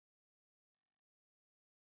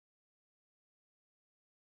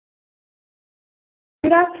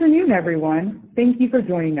Good afternoon, everyone. Thank you for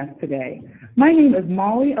joining us today. My name is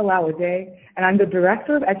Molly Alawade, and I'm the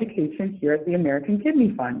Director of Education here at the American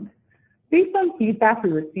Kidney Fund. Based on feedback we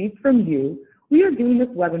received from you, we are doing this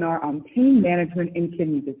webinar on pain management in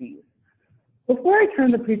kidney disease. Before I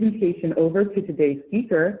turn the presentation over to today's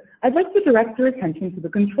speaker, I'd like to direct your attention to the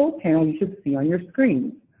control panel you should see on your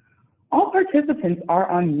screen. All participants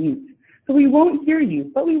are on mute, so we won't hear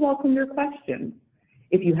you, but we welcome your questions.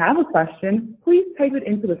 If you have a question, please type it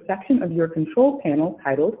into the section of your control panel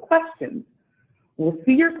titled Questions. We'll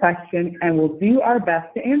see your question and we'll do our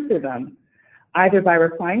best to answer them, either by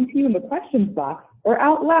replying to you in the questions box or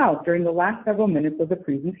out loud during the last several minutes of the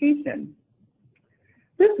presentation.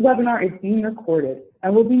 This webinar is being recorded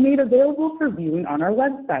and will be made available for viewing on our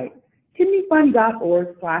website,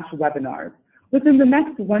 kidneyfund.org/webinars, within the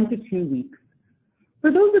next 1 to 2 weeks.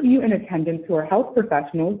 For those of you in attendance who are health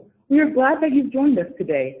professionals, we are glad that you've joined us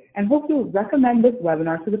today and hope you'll recommend this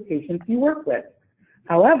webinar to the patients you work with.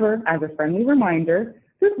 However, as a friendly reminder,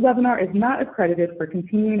 this webinar is not accredited for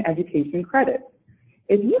continuing education credits.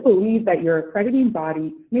 If you believe that your accrediting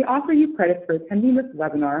body may offer you credits for attending this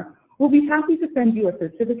webinar, we'll be happy to send you a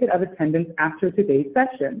certificate of attendance after today's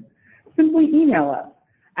session. Simply email us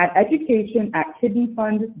at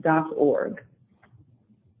education@kidneyfund.org.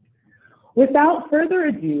 Without further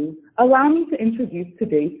ado, allow me to introduce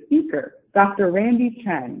today's speaker, Dr. Randy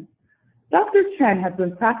Chen. Dr. Chen has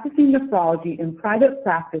been practicing nephrology in private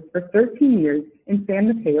practice for 13 years in San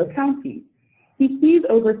Mateo County. He sees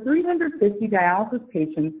over 350 dialysis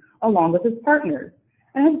patients along with his partners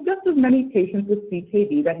and has just as many patients with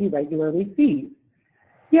CKD that he regularly sees.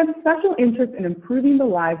 He has a special interest in improving the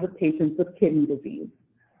lives of patients with kidney disease.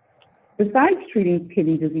 Besides treating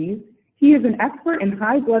kidney disease, he is an expert in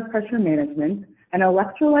high blood pressure management and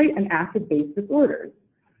electrolyte and acid-base disorders.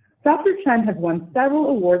 Dr. Chen has won several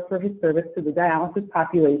awards for his service to the dialysis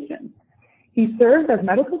population. He serves as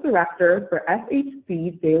medical director for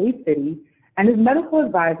SHC Daly City and is medical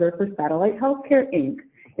advisor for Satellite Healthcare, Inc.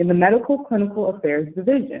 in the Medical Clinical Affairs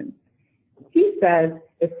Division. He says,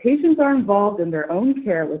 if patients are involved in their own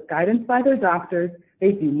care with guidance by their doctors,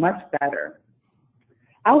 they do much better.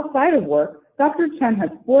 Outside of work, Dr. Chen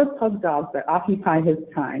has 4 pug dogs that occupy his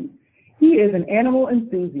time. He is an animal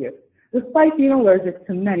enthusiast, despite being allergic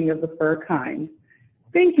to many of the fur kind.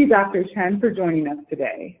 Thank you, Dr. Chen, for joining us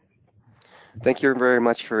today. Thank you very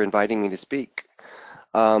much for inviting me to speak.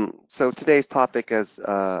 So today's topic, as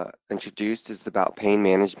introduced, is about pain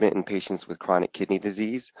management in patients with chronic kidney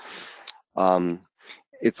disease.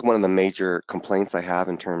 It's one of the major complaints I have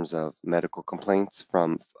in terms of medical complaints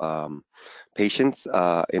from patients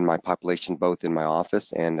in my population, both in my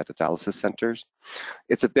office and at the dialysis centers.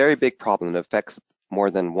 It's a very big problem. It affects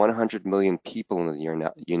more than 100 million people in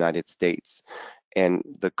the United States, and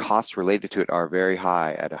the costs related to it are very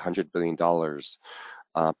high at $100 billion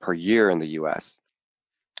per year in the US.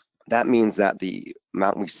 That means that the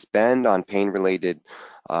amount we spend on pain-related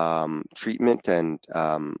treatment and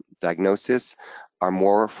diagnosis are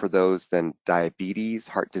more for those than diabetes,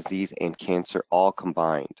 heart disease, and cancer all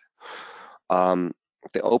combined.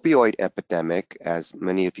 The opioid epidemic, as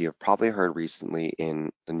many of you have probably heard recently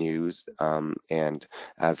in the news, and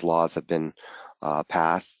as laws have been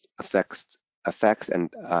passed, affects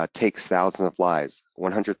and takes thousands of lives,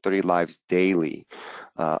 130 lives daily.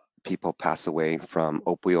 People pass away from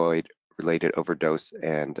opioid-related overdose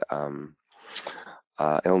and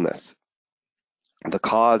illness.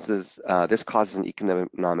 This causes an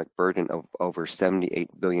economic burden of over $78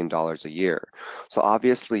 billion a year. So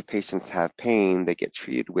obviously patients have pain, they get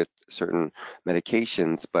treated with certain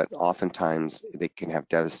medications, but oftentimes they can have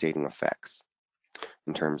devastating effects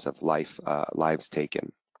in terms of lives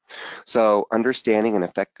taken. So understanding and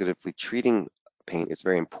effectively treating pain is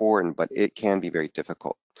very important, but it can be very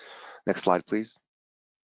difficult. Next slide, please.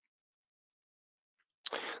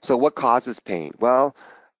 So what causes pain? Well,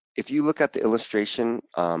 if you look at the illustration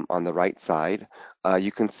on the right side,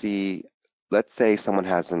 you can see, let's say someone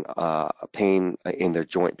has a pain in their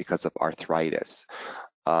joint because of arthritis.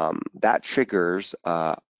 That triggers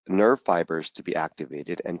nerve fibers to be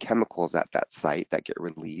activated and chemicals at that site that get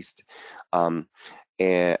released and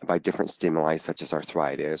by different stimuli such as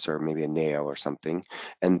arthritis or maybe a nail or something.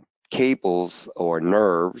 And cables or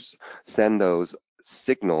nerves send those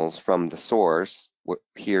signals from the source,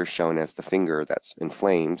 here shown as the finger that's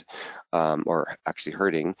inflamed or actually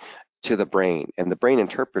hurting, to the brain, and the brain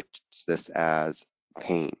interprets this as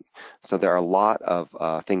pain. So there are a lot of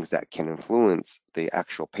things that can influence the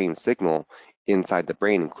actual pain signal inside the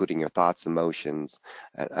brain, including your thoughts, emotions,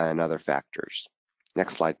 and other factors.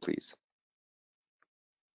 Next slide, please.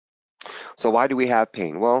 So why do we have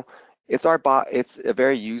pain? Well, It's it's a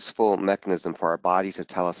very useful mechanism for our body to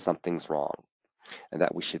tell us something's wrong and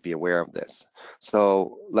that we should be aware of this.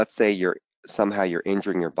 So let's say somehow you're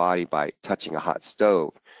injuring your body by touching a hot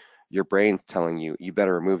stove. Your brain's telling you, you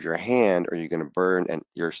better remove your hand or you're going to burn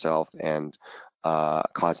yourself and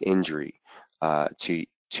cause injury to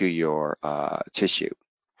your tissue.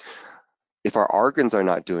 If our organs are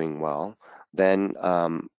not doing well, then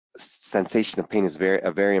sensation of pain is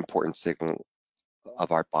a very important signal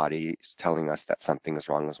of our bodies telling us that something is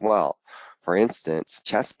wrong as well. For instance,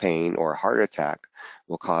 chest pain or a heart attack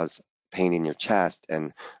will cause pain in your chest,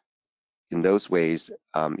 and in those ways,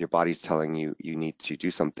 your body's telling you you need to do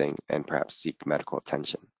something and perhaps seek medical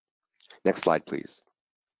attention. Next slide, please.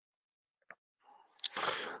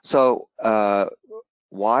 So,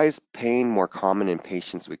 why is pain more common in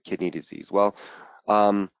patients with kidney disease? Well,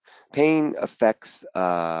 pain affects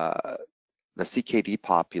the CKD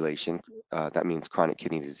population, that means chronic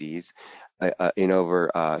kidney disease, in over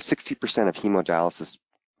 60% of hemodialysis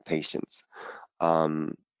patients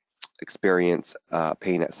experience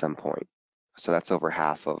pain at some point. So that's over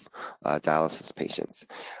half of dialysis patients.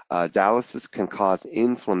 Dialysis can cause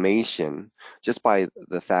inflammation just by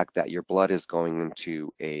the fact that your blood is going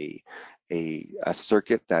into a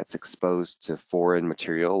circuit that's exposed to foreign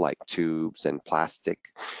material like tubes and plastic.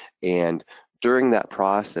 And during that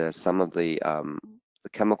process, some of the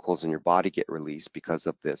chemicals in your body get released because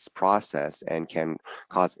of this process and can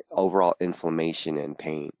cause overall inflammation and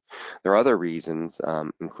pain. There are other reasons,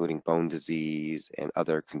 including bone disease and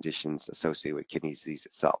other conditions associated with kidney disease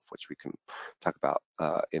itself, which we can talk about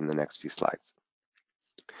in the next few slides.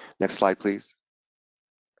 Next slide, please.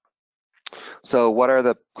 So what are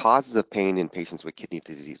the causes of pain in patients with kidney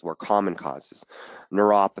disease, or common causes?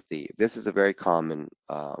 Neuropathy. This is a very common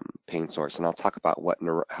pain source, and I'll talk about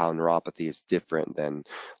how neuropathy is different than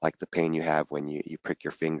like the pain you have when you prick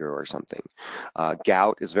your finger or something.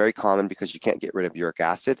 Gout is very common because you can't get rid of uric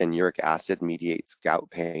acid, and uric acid mediates gout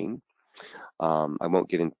pain. I won't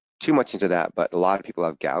get in too much into that, but a lot of people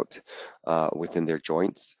have gout within their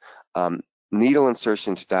joints. Needle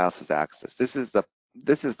insertion to dialysis access.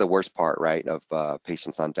 This is the worst part, right, of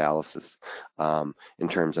patients on dialysis in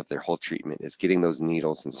terms of their whole treatment, is getting those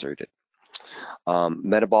needles inserted.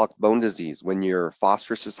 Metabolic bone disease, when your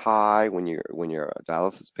phosphorus is high, when you're a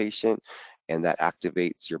dialysis patient, and that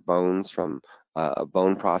activates your bones from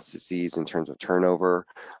bone processes in terms of turnover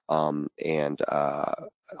and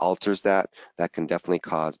alters that can definitely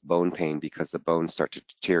cause bone pain because the bones start to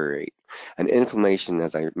deteriorate. And inflammation,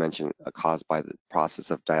 as I mentioned, caused by the process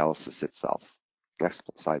of dialysis itself. Next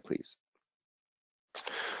slide, please.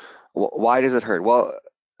 Why does it hurt? Well,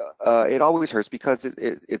 it always hurts because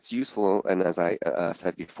it's useful, and as I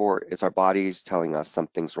said before, it's our bodies telling us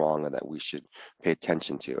something's wrong and that we should pay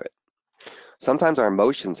attention to it. Sometimes our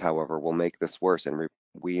emotions, however, will make this worse, and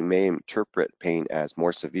we may interpret pain as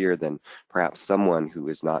more severe than perhaps someone who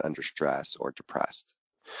is not under stress or depressed.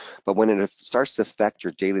 But when it starts to affect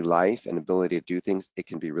your daily life and ability to do things, it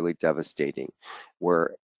can be really devastating,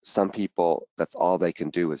 where some people, that's all they can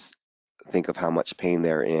do is think of how much pain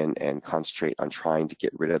they're in and concentrate on trying to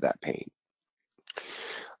get rid of that pain.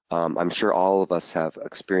 I'm sure all of us have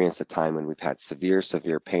experienced a time when we've had severe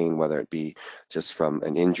pain, whether it be just from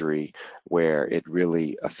an injury where it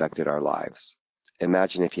really affected our lives.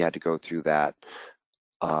 Imagine if you had to go through that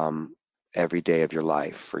every day of your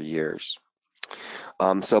life for years.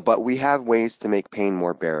 But we have ways to make pain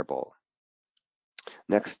more bearable.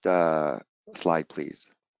 Next slide, please.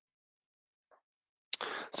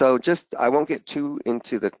 So I won't get too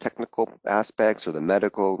into the technical aspects or the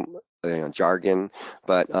medical jargon,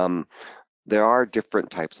 but there are different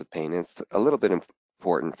types of pain. It's a little bit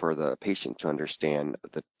important for the patient to understand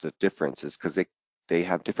the differences, because they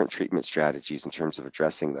have different treatment strategies in terms of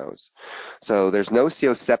addressing those. So there's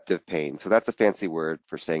nociceptive pain. So that's a fancy word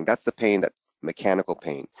for saying that's the pain that mechanical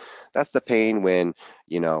pain. That's the pain when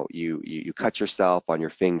you cut yourself on your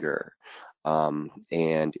finger.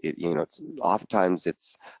 And oftentimes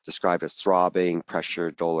it's described as throbbing, pressure,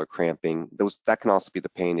 dull, or cramping. That can also be the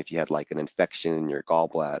pain if you had like an infection in your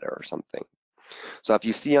gallbladder or something. So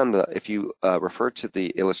if you refer to the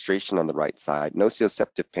illustration on the right side,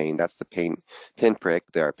 nociceptive pain, that's the pinprick.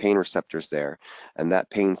 There are pain receptors there, and that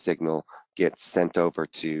pain signal gets sent over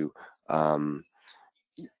to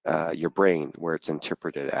your brain, where it's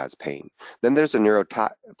interpreted as pain. Then there's a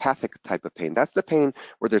neuropathic type of pain. That's the pain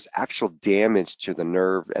where there's actual damage to the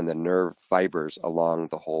nerve and the nerve fibers along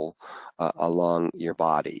the whole, along your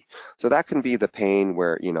body. So that can be the pain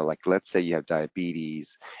where, like let's say you have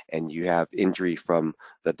diabetes and you have injury from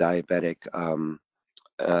the diabetic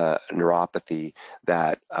neuropathy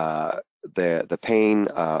that the pain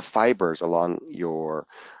fibers along your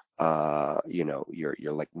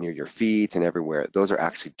you're like near your feet and everywhere, those are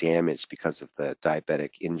actually damaged because of the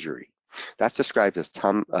diabetic injury. That's described as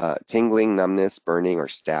tingling, numbness, burning, or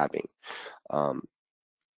stabbing. Um,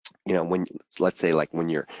 when, let's say, like when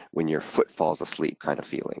your foot falls asleep kind of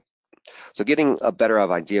feeling. So getting a better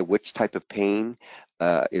idea which type of pain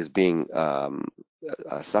is being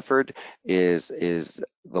suffered is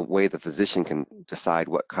the way the physician can decide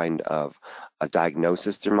what kind of a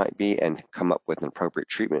diagnosis there might be and come up with an appropriate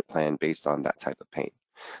treatment plan based on that type of pain.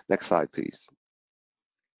 Next slide, please.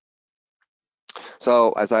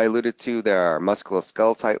 So as I alluded to, there are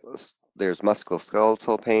there's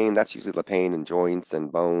musculoskeletal pain. That's usually the pain in joints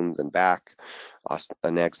and bones and back.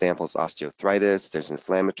 An example is osteoarthritis. There's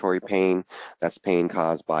inflammatory pain. That's pain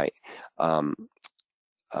caused by um,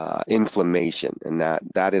 inflammation, and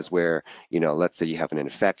that is where, let's say you have an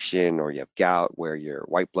infection or you have gout, where your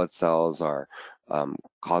white blood cells are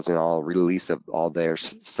causing all release of all their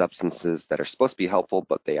substances that are supposed to be helpful,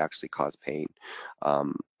 but they actually cause pain,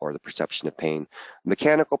 or the perception of pain.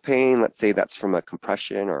 Mechanical pain, let's say that's from a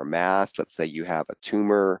compression or a mass. Let's say you have a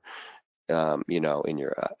tumor in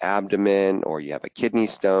your abdomen, or you have a kidney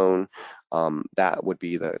stone. That would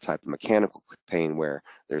be the type of mechanical pain where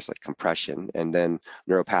there's like compression. And then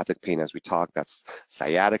neuropathic pain, as we talked, that's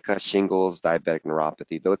sciatica, shingles, diabetic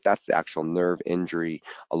neuropathy. That's the actual nerve injury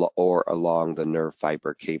or along the nerve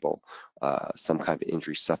fiber cable, some kind of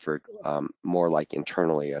injury suffered more like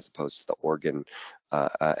internally as opposed to the organ,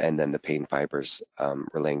 and then the pain fibers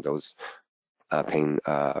relaying those pain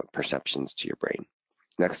perceptions to your brain.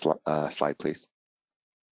 Next slide, please.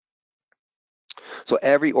 So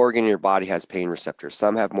every organ in your body has pain receptors.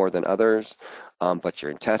 Some have more than others, but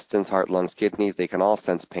your intestines, heart, lungs, kidneys, they can all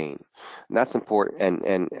sense pain. And that's important.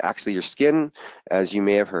 And actually your skin, as you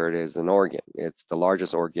may have heard, is an organ. It's the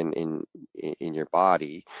largest organ in your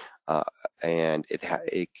body, and it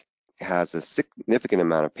has a significant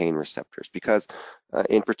amount of pain receptors because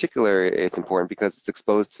in particular it's important because it's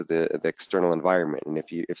exposed to the external environment, and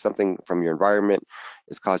if something from your environment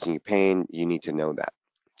is causing you pain, you need to know that.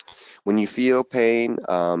 When you feel pain,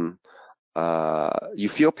 you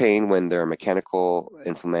feel pain when there are mechanical,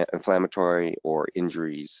 inflammatory, or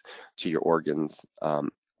injuries to your organs.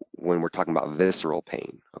 When we're talking about visceral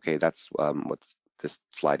pain, okay, that's what this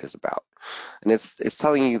slide is about, and it's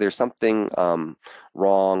telling you there's something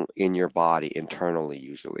wrong in your body internally,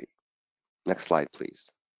 usually. Next slide, please.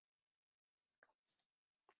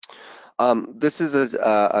 This is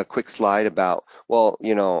a quick slide about, well,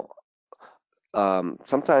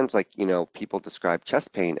 sometimes, like, people describe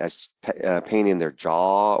chest pain as pain in their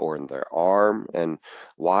jaw or in their arm, and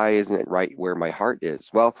why isn't it right where my heart is?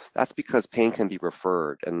 Well, that's because pain can be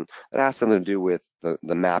referred, and it has something to do with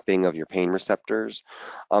the mapping of your pain receptors.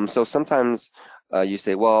 So sometimes you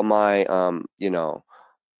say, well, my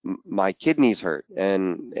kidneys hurt,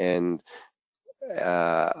 and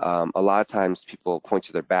a lot of times people point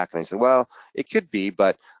to their back and I say, well, it could be,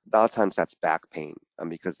 but a lot of times that's back pain,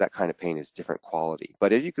 because that kind of pain is different quality.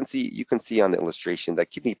 But if you can see on the illustration that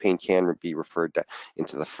kidney pain can be referred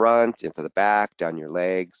into the front, into the back, down your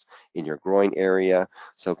legs, in your groin area.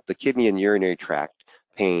 So the kidney and urinary tract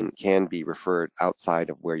pain can be referred outside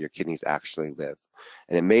of where your kidneys actually live.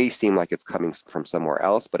 And it may seem like it's coming from somewhere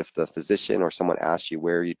else, but if the physician or someone asks you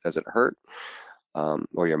does it hurt,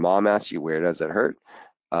 or your mom asks you where does it hurt,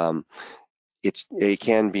 it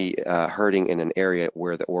can be hurting in an area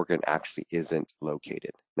where the organ actually isn't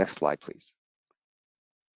located. Next slide, please.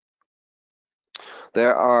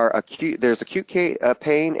 There's acute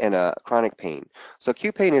pain and a chronic pain. So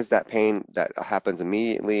acute pain is that pain that happens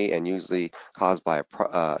immediately and usually caused by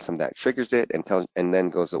something that triggers it and then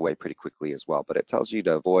goes away pretty quickly as well. But it tells you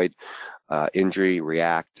to avoid injury,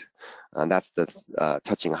 react. That's the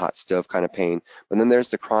touching a hot stove kind of pain. But then there's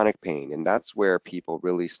the chronic pain, and that's where people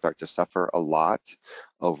really start to suffer a lot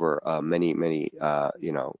over many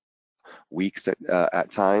weeks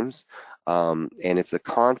at times. And it's a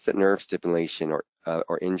constant nerve stimulation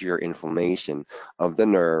or injury or inflammation of the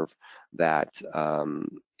nerve that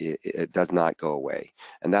it does not go away.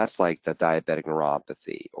 And that's like the diabetic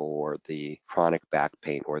neuropathy or the chronic back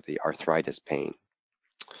pain or the arthritis pain.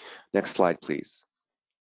 Next slide, please.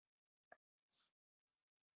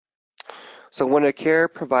 So when a care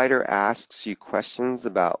provider asks you questions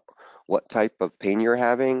about what type of pain you're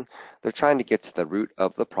having, they're trying to get to the root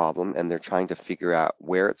of the problem, and they're trying to figure out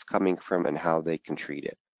where it's coming from and how they can treat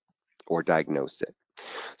it or diagnose it.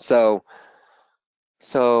 So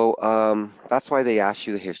that's why they ask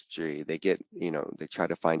you the history. They try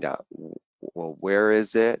to find out, well, where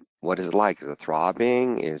is it? What is it like? Is it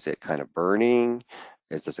throbbing? Is it kind of burning?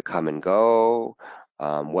 Does it come and go?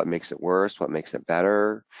 What makes it worse? What makes it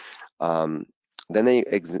better? Then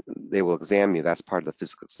they will examine you. That's part of the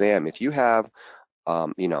physical exam. If you have,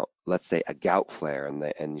 let's say a gout flare,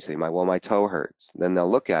 and you say, my toe hurts, then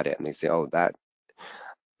they'll look at it and they say, oh,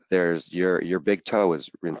 there's your big toe is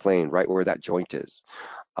inflamed right where that joint is.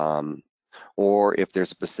 Or if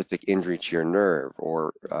there's a specific injury to your nerve,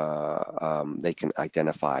 or they can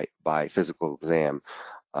identify by physical exam,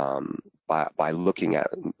 by looking at,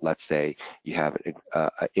 let's say you have an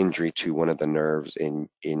injury to one of the nerves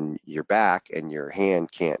in your back and your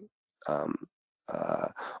hand can't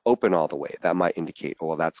open all the way. That might indicate, oh,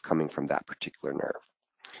 well, that's coming from that particular nerve.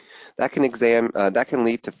 That can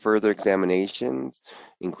lead to further examinations,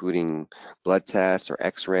 including blood tests or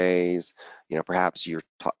X-rays. Perhaps you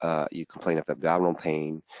complain of abdominal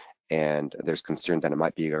pain, and there's concern that it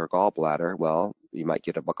might be your gallbladder. Well, you might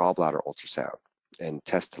get a gallbladder ultrasound and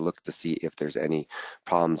test to look to see if there's any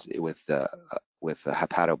problems with the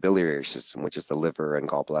hepatobiliary system, which is the liver and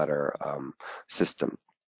gallbladder system.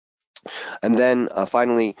 And then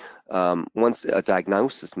finally, once a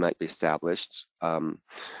diagnosis might be established,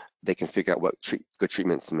 they can figure out what good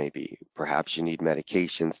treatments may be. Perhaps you need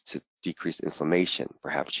medications to decrease inflammation.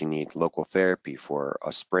 Perhaps you need local therapy for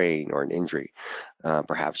a sprain or an injury.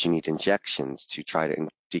 Perhaps you need injections to try to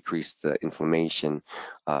decrease the inflammation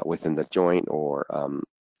within the joint or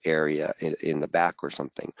area in the back or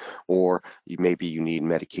something. Or maybe you need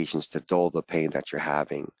medications to dull the pain that you're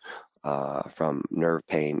having from nerve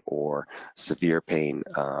pain or severe pain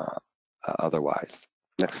otherwise.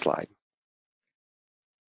 Next slide.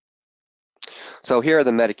 So here are the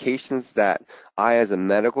medications that I, as a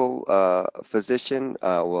medical physician,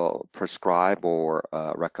 will prescribe or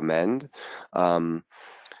recommend.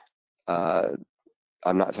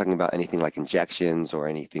 I'm not talking about anything like injections or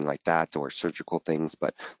anything like that, or surgical things,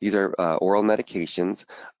 but these are oral medications.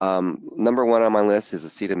 Number one on my list is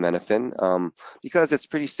acetaminophen. Because it's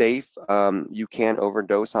pretty safe. You can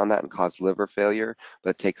overdose on that and cause liver failure, but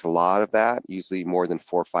it takes a lot of that, usually more than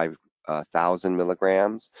 4 or 5 thousand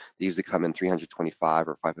milligrams. They usually come in 325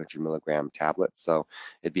 or 500 milligram tablets, so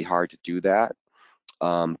it'd be hard to do that.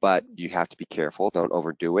 But you have to be careful, don't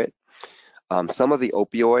overdo it. Some of the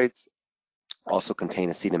opioids also contain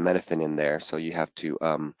acetaminophen in there, so you have to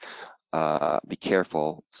be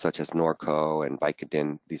careful, such as Norco and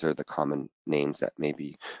Vicodin. These are the common names that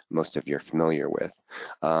maybe most of you are familiar with.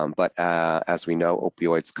 But as we know,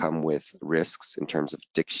 opioids come with risks in terms of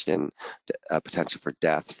addiction, potential for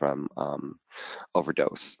death from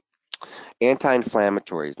overdose.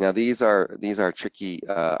 Anti-inflammatories. Now these are tricky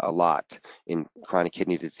a lot in chronic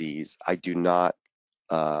kidney disease. I do not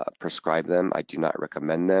prescribe them. I do not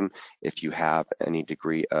recommend them if you have any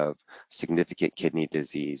degree of significant kidney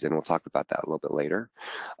disease, and we'll talk about that a little bit later.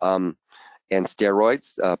 And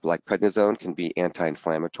steroids like prednisone can be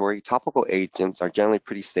anti-inflammatory. Topical agents are generally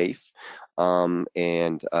pretty safe,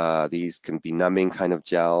 and these can be numbing kind of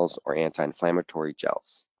gels or anti-inflammatory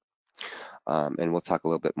gels. And we'll talk a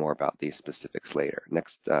little bit more about these specifics later.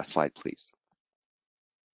 Next slide, please.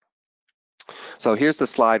 So here's the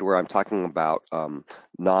slide where I'm talking about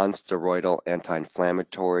non-steroidal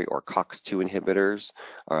anti-inflammatory or COX-2 inhibitors.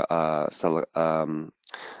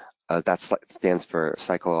 That stands for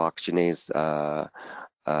cyclooxygenase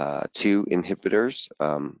 2 inhibitors.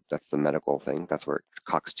 That's the medical thing. That's where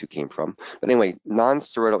COX-2 came from. But anyway,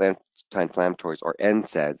 non-steroidal anti-inflammatories, or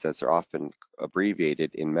NSAIDs, as they're often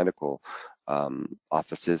abbreviated in medical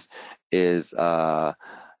offices,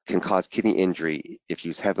 can cause kidney injury if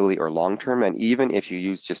used heavily or long-term, and even if you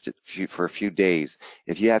use just for a few days.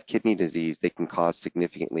 If you have kidney disease, they can cause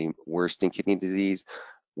significantly worsening kidney disease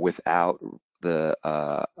without the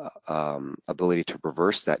ability to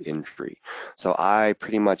reverse that injury. So I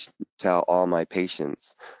pretty much tell all my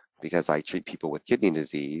patients, because I treat people with kidney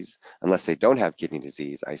disease, unless they don't have kidney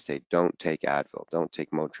disease, I say don't take Advil, don't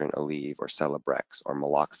take Motrin, Aleve, or Celebrex, or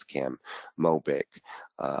Meloxicam, Mobic,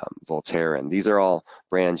 Voltaren. These are all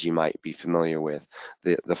brands you might be familiar with.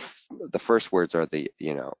 The first words are the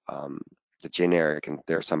generic, and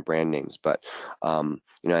there are some brand names, but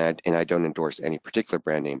and I don't endorse any particular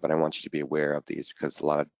brand name, but I want you to be aware of these, because a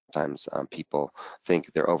lot of times people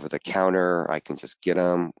think they're over the counter. I can just get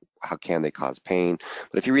them. How can they cause pain?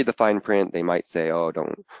 But if you read the fine print, they might say, oh,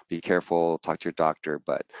 don't, be careful, talk to your doctor.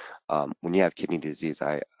 But when you have kidney disease,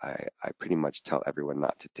 I pretty much tell everyone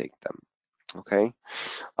not to take them. Okay.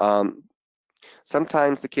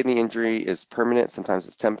 Sometimes the kidney injury is permanent, sometimes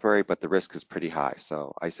it's temporary, but the risk is pretty high.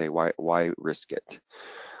 So I say, why risk it?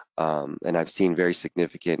 And I've seen very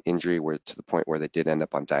significant injury to the point where they did end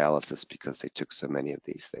up on dialysis because they took so many of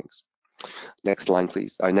these things. Next line,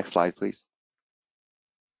 please. Next slide, please.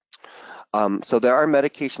 So there are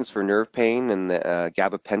medications for nerve pain, and the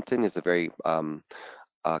gabapentin is a very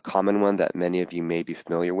common one that many of you may be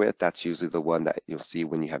familiar with. That's usually the one that you'll see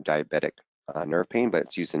when you have diabetic nerve pain, but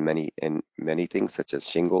it's used in many things such as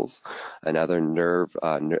shingles and other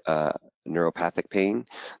neuropathic pain.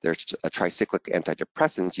 There's a tricyclic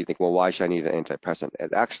antidepressants. You think, well, why should I need an antidepressant?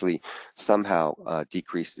 It actually somehow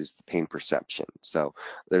decreases the pain perception. So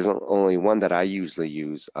there's only one that I usually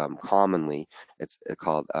use commonly. It's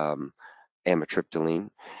called amitriptyline.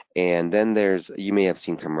 And then you may have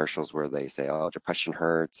seen commercials where they say, oh, depression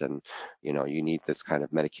hurts and, you need this kind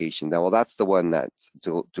of medication. Well, that's the one that's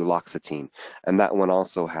duloxetine. And that one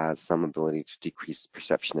also has some ability to decrease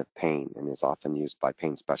perception of pain and is often used by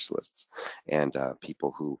pain specialists and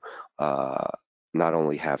people who not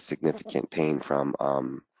only have significant pain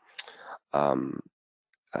from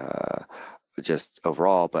just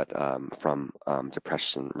overall, but from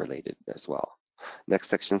depression related as well. Next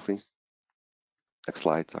section, please. Next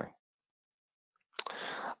slide, sorry.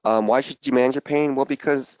 Why should you manage your pain? Well,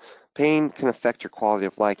 because pain can affect your quality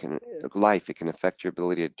of life, and it can affect your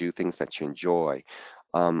ability to do things that you enjoy.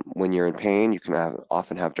 When you're in pain, you can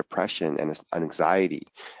often have depression and anxiety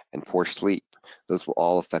and poor sleep. Those will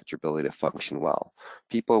all affect your ability to function well.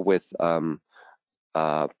 People with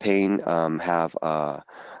pain have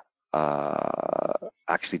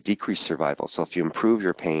actually decreased survival. So if you improve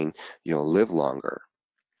your pain, you'll live longer.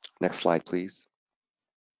 Next slide, please.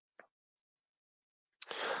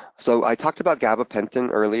 So I talked about gabapentin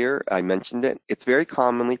earlier. I mentioned it. It's very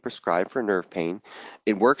commonly prescribed for nerve pain.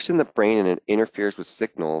 It works in the brain and it interferes with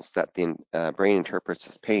signals that the brain interprets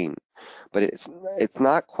as pain. But it's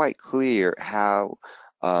not quite clear how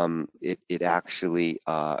it actually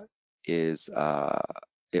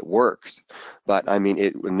it works. But I mean,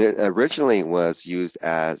 it originally was used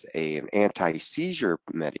as an anti-seizure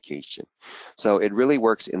medication. So it really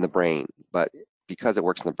works in the brain, but because it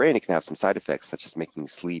works in the brain, it can have some side effects such as making you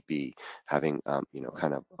sleepy, having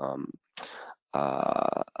kind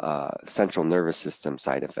of central nervous system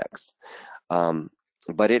side effects.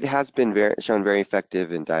 But it has been shown very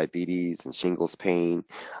effective in diabetes and shingles pain,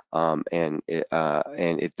 and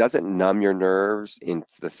it doesn't numb your nerves in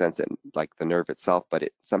the sense that like the nerve itself, but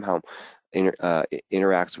it somehow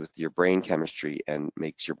interacts with your brain chemistry and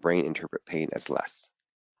makes your brain interpret pain as less.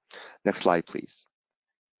 Next slide, please.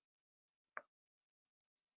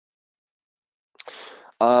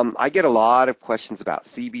 I get a lot of questions about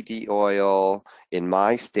CBD oil. In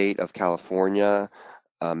my state of California,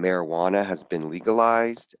 marijuana has been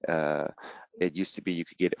legalized. It used to be you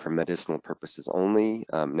could get it for medicinal purposes only.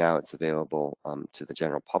 Now it's available to the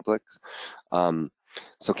general public.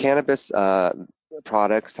 So cannabis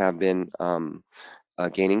products have been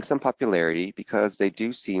gaining some popularity because they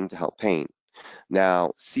do seem to help pain.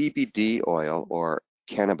 Now, CBD oil or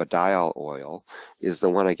cannabidiol oil is the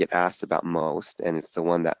one I get asked about most, and it's the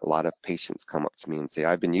one that a lot of patients come up to me and say,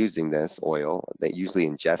 I've been using this oil. They usually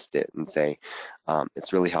ingest it and say,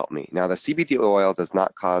 it's really helped me. Now, the CBD oil does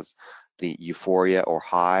not cause the euphoria or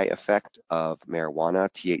high effect of marijuana,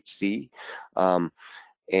 THC,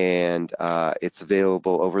 and it's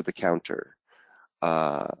available over the counter.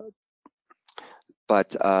 But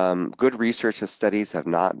good research studies have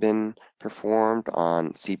not been performed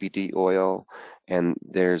on CBD oil, and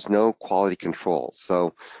there's no quality control.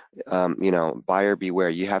 So, buyer beware.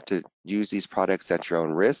 You have to use these products at your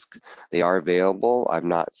own risk. They are available. I've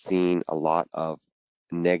not seen a lot of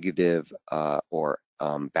negative or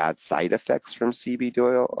bad side effects from CBD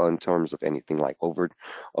oil in terms of anything like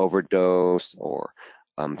overdose or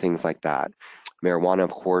things like that. Marijuana, of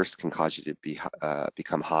course, can cause you to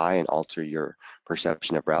become high and alter your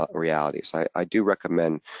perception of reality. So I do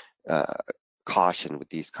recommend caution with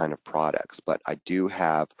these kind of products, but I do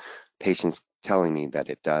have patients telling me that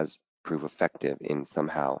it does prove effective in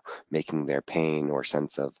somehow making their pain or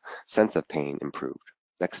sense of pain improved.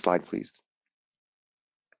 Next slide, please.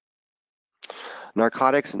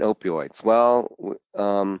 Narcotics and opioids. Well,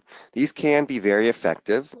 these can be very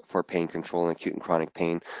effective for pain control and acute and chronic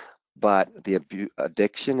pain, but the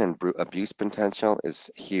addiction and abuse potential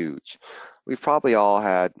is huge. We've probably all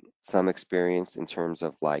had some experience in terms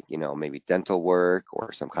of like, maybe dental work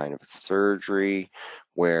or some kind of surgery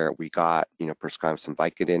where we got, prescribed some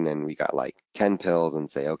Vicodin and we got like 10 pills and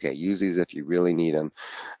say, okay, use these if you really need them.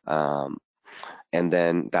 And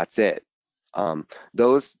then that's it.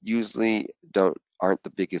 Those usually aren't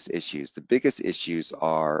the biggest issues. The biggest issues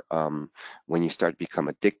are when you start to become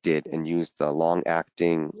addicted and use the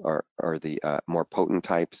long-acting or the more potent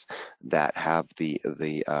types that have the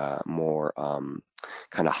more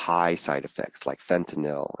kind of high side effects like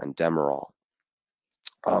fentanyl and Demerol.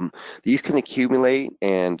 These can accumulate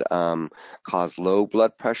and cause low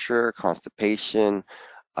blood pressure, constipation.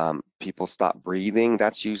 People stop breathing.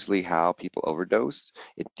 That's usually how people overdose.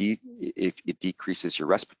 If it decreases your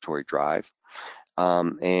respiratory drive.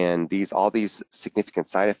 And all these significant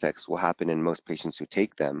side effects will happen in most patients who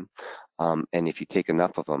take them. And if you take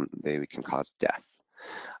enough of them, they can cause death.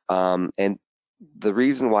 And the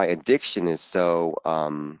reason why addiction is so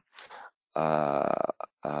uh,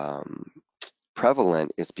 um,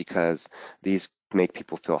 prevalent is because these make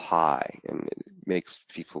people feel high, and it makes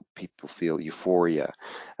people feel euphoria,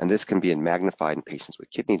 and this can be magnified in patients with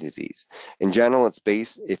kidney disease. In general, it's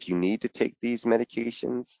based, if you need to take these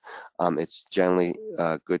medications, it's generally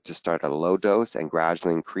good to start at a low dose and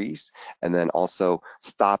gradually increase, and then also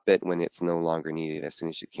stop it when it's no longer needed as soon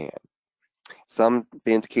as you can. Some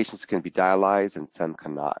medications can be dialyzed and some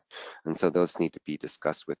cannot, and so those need to be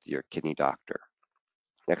discussed with your kidney doctor.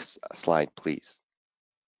 Next slide, please.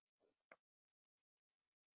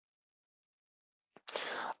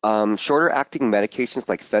 Shorter acting medications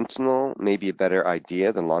like fentanyl may be a better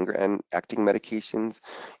idea than longer acting medications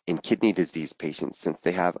in kidney disease patients, since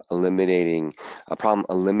they have a problem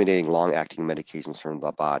eliminating long acting medications from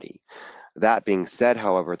the body. That being said,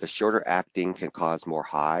 however, the shorter acting can cause more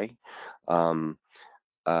the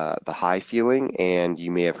high feeling, and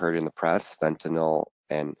you may have heard in the press, fentanyl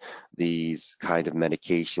and these kind of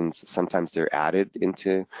medications, sometimes they're added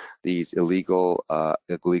into these illegally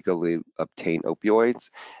obtained opioids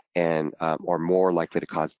and are more likely to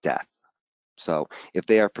cause death. So if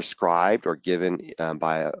they are prescribed or given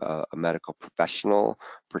by a medical professional,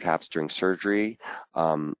 perhaps during surgery,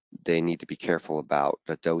 they need to be careful about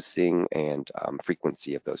the dosing and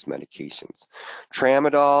frequency of those medications.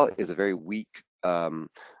 Tramadol is a very weak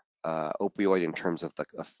opioid in terms of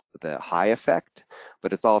the high effect,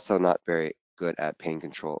 but it's also not very good at pain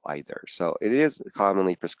control either. So it is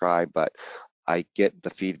commonly prescribed, but I get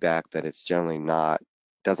the feedback that it's generally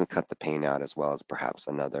doesn't cut the pain out as well as perhaps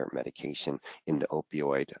another medication in the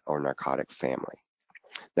opioid or narcotic family.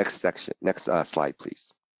 Next slide,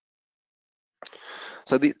 please.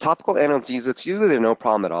 So the topical analgesics, usually they're no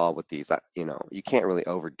problem at all with these. You can't really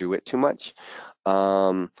overdo it too much,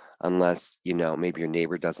 unless, maybe your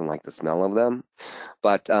neighbor doesn't like the smell of them.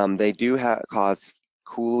 But they do cause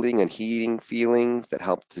cooling and heating feelings that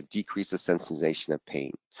help to decrease the sensation of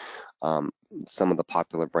pain. Some of the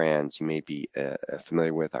popular brands you may be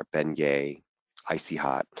familiar with are Bengay, Icy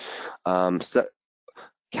Hot. So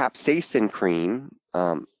capsaicin cream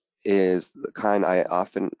is the kind I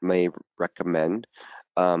often may recommend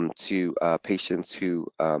to patients who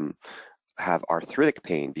have arthritic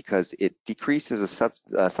pain, because it decreases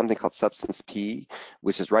something called substance P,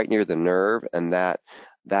 which is right near the nerve, and that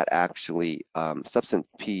actually substance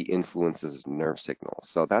P influences nerve signals.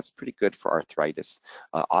 So that's pretty good for arthritis,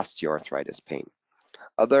 osteoarthritis pain.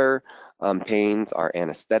 Other pains are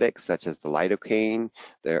anesthetics, such as the lidocaine.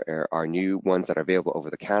 There are new ones that are available over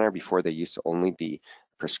the counter. Before, they used to only be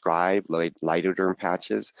prescribed lidoderm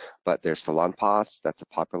patches, but there's Salonpas, that's a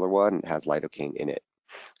popular one, it has lidocaine in it,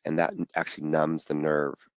 and that actually numbs the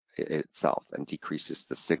nerve itself and decreases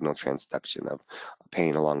the signal transduction of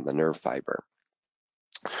pain along the nerve fiber.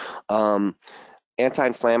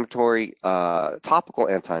 Anti-inflammatory, topical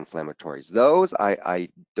anti-inflammatories, those I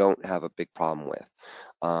don't have a big problem with.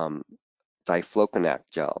 Diclofenac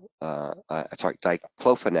gel,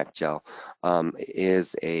 diclofenac gel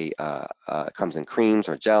comes in creams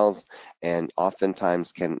or gels, and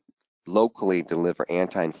oftentimes can locally deliver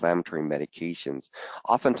anti-inflammatory medications.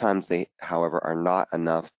 Oftentimes they, however, are not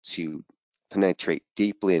enough to penetrate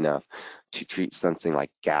deeply enough to treat something like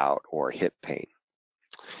gout or hip pain.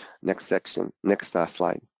 Next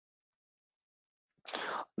slide.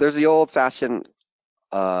 There's the old-fashioned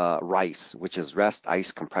RICE, which is rest,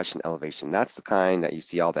 ice, compression, elevation. That's the kind that you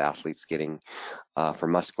see all the athletes getting for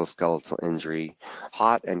musculoskeletal injury.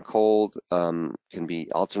 Hot and cold can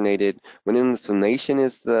be alternated. When inflammation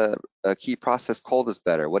is the key process, cold is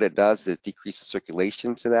better. What it does is it decreases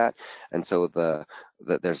circulation to that, and so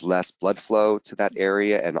there's less blood flow to that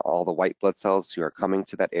area, and all the white blood cells who are coming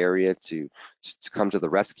to that area to come to the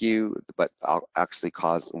rescue, but actually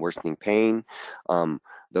cause worsening pain.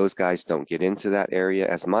 Those guys don't get into that area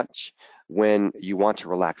as much. When you want to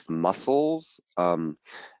relax muscles,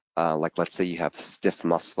 like let's say you have stiff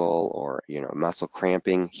muscle or muscle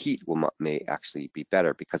cramping, heat may actually be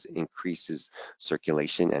better because it increases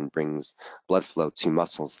circulation and brings blood flow to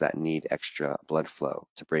muscles that need extra blood flow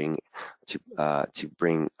to bring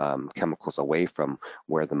chemicals away from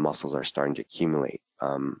where the muscles are starting to accumulate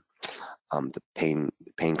the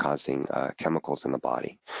pain-causing chemicals in the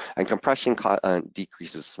body. And compression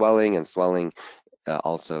decreases swelling, and swelling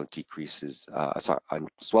also decreases,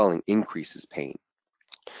 swelling increases pain.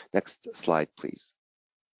 Next slide, please.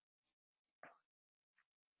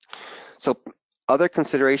 So other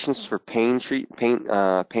considerations for pain in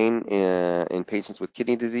patients with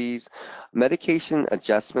kidney disease, medication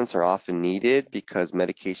adjustments are often needed because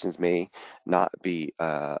medications may not be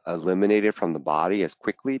eliminated from the body as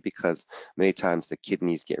quickly because many times the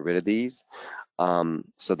kidneys get rid of these.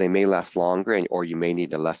 So they may last longer, or you may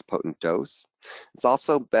need a less potent dose. It's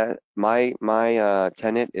also my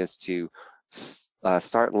tenet is to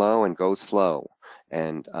start low and go slow,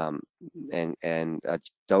 and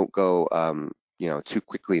don't go too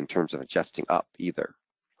quickly in terms of adjusting up either.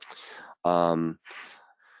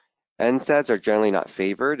 NSAIDs are generally not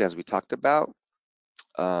favored, as we talked about.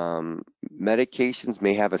 Medications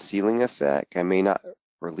may have a ceiling effect and may not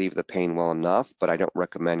relieve the pain well enough, but I don't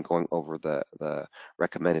recommend going over the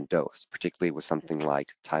recommended dose, particularly with something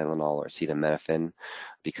like Tylenol or acetaminophen,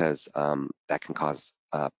 because that can cause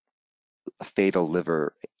a fatal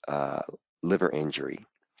liver injury.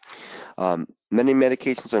 Many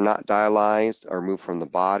medications are not dialyzed or removed from the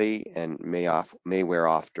body and may wear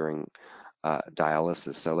off during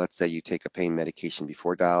dialysis. So let's say you take a pain medication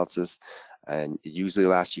before dialysis, and it usually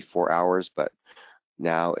lasts you 4 hours, but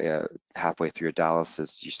now halfway through your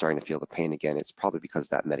dialysis, you're starting to feel the pain again. It's probably because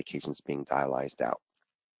that medication is being dialyzed out.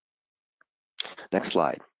 Next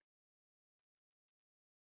slide.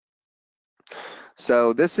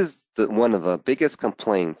 So this is one of the biggest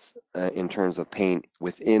complaints in terms of pain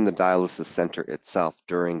within the dialysis center itself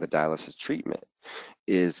during the dialysis treatment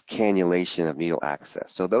is cannulation of needle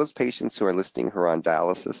access. So those patients who are listening who are on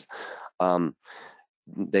dialysis,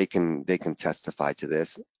 they can testify to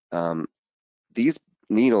this. These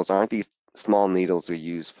needles aren't these small needles we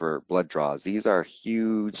use for blood draws. These are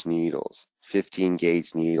huge needles, 15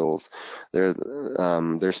 gauge needles.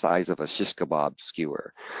 They're size of a shish kebab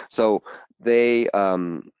skewer. So they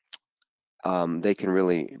can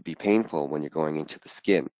really be painful when you're going into the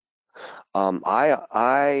skin.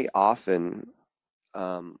 I often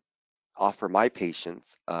offer my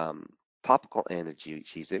patients topical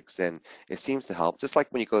analgesics, and it seems to help. Just like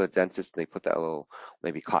when you go to the dentist and they put that little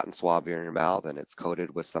maybe cotton swab in your mouth and it's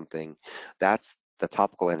coated with something, that's the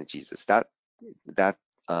topical analgesics. That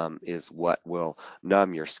is what will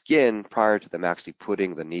numb your skin prior to them actually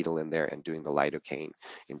putting the needle in there and doing the lidocaine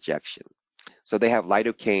injection. So they have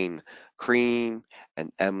lidocaine cream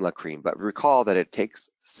and EMLA cream, but recall that it takes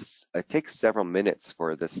several minutes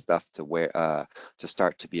for this stuff to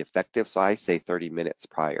start to be effective. So I say 30 minutes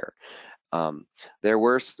prior. There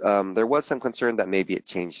was some concern that maybe it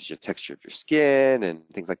changes your texture of your skin and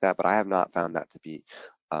things like that, but I have not found that to be,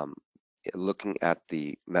 looking at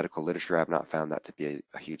the medical literature, I have not found that to be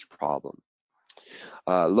a huge problem.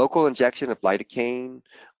 Local injection of lidocaine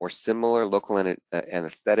or similar local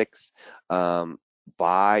anesthetics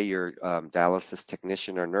by your dialysis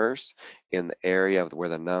technician or nurse in the area of where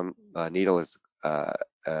the needle is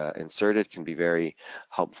inserted can be very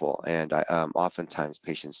helpful, and oftentimes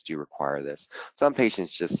patients do require this. Some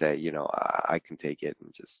patients just say, I can take it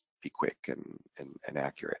and just be quick and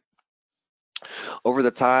accurate.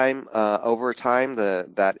 Over time,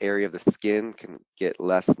 that area of the skin can get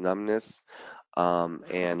less numbness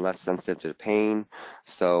and less sensitive to pain.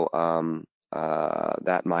 So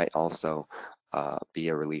that might also be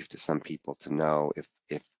a relief to some people to know if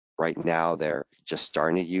right now they're just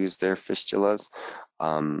starting to use their fistulas,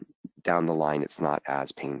 down the line it's not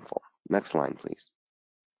as painful. Next line, please.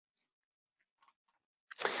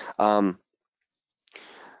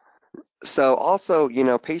 So also,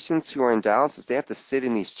 patients who are in dialysis, they have to sit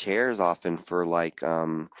in these chairs often for like,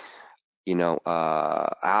 hours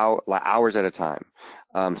at a time.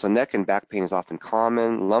 So neck and back pain is often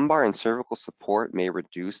common. Lumbar and cervical support may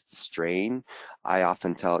reduce the strain. I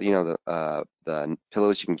often tell, the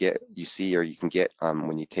pillows you see or you can get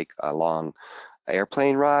when you take a long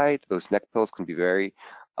airplane ride, those neck pillows can be very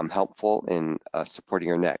helpful in supporting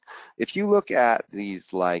your neck. If you look at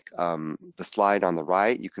these, like the slide on the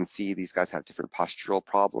right, you can see these guys have different postural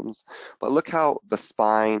problems, but look how the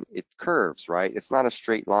spine, it curves, right? It's not a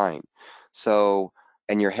straight line. So,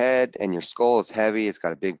 and your head and your skull is heavy, it's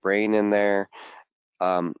got a big brain in there.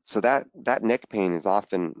 So that neck pain is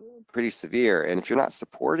often pretty severe, and if you're not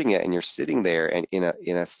supporting it and you're sitting there and in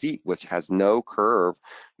a seat which has no curve,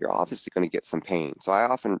 you're obviously going to get some pain. So I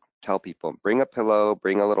often tell people, bring a pillow,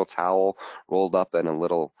 bring a little towel rolled up in a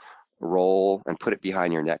little roll and put it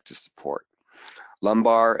behind your neck to support.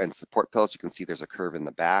 Lumbar and support pillows, you can see there's a curve in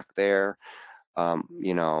the back there. And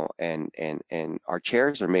our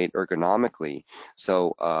chairs are made ergonomically.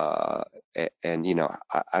 So, I don't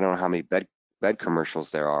know how many bed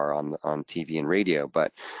commercials there are on TV and radio,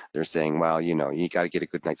 but they're saying, well, you got to get a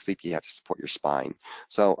good night's sleep. You have to support your spine.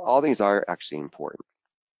 So all these are actually important.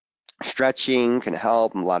 Stretching can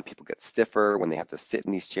help. A lot of people get stiffer when they have to sit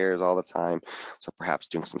in these chairs all the time. So perhaps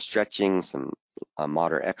doing some stretching, some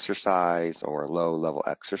moderate exercise or low-level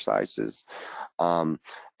exercises,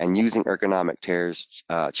 and using ergonomic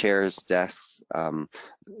chairs, desks.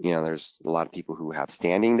 There's a lot of people who have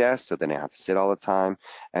standing desks, so they don't have to sit all the time,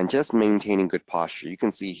 and just maintaining good posture. You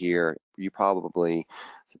can see here, you probably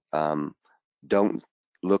don't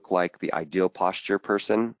look like the ideal posture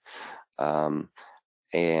person.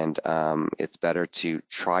 And it's better to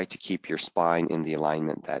try to keep your spine in the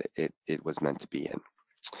alignment that it was meant to be in.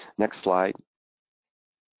 Next slide.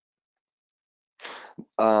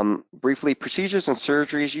 Briefly, procedures and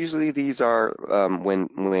surgeries, usually these are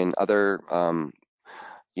when other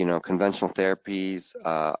conventional therapies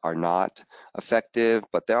are not effective,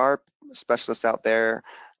 but there are specialists out there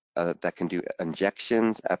that can do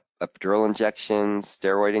injections, epidural injections,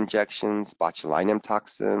 steroid injections, botulinum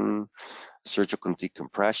toxin, surgical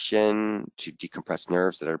decompression to decompress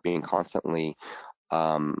nerves that are being constantly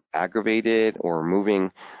aggravated or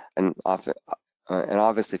moving, and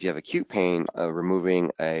obviously if you have acute pain, removing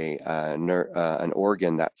an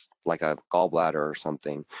organ that's like a gallbladder or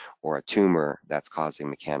something, or a tumor that's causing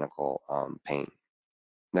mechanical pain.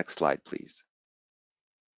 Next slide, please.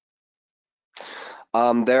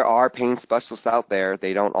 There are pain specialists out there.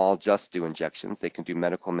 They don't all just do injections. They can do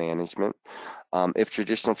medical management. If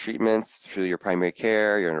traditional treatments through your primary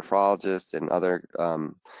care, your nephrologist, and other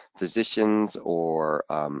physicians or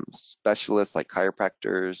specialists like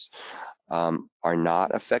chiropractors are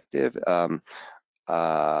not effective,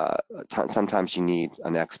 sometimes you need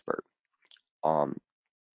an expert. And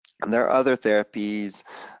there are other therapies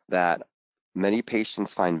that many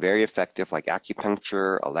patients find very effective, like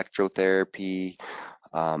acupuncture, electrotherapy,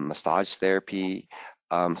 massage therapy.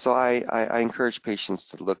 So I encourage patients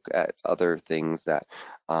to look at other things that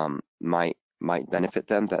might benefit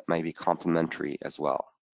them, that might be complementary as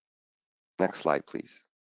well. Next slide, please.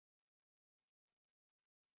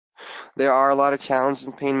 There are a lot of challenges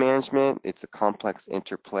in pain management. It's a complex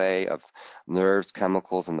interplay of nerves,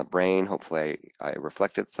 chemicals, and the brain. Hopefully I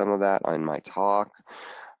reflected some of that on my talk.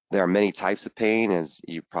 There are many types of pain, as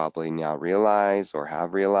you probably now realize or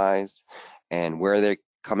have realized, and where they're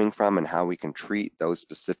coming from and how we can treat those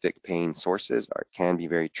specific pain sources can be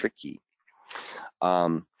very tricky.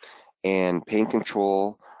 And pain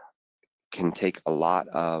control can take a lot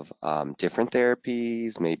of different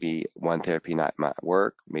therapies. Maybe one therapy might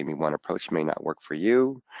work, maybe one approach may not work for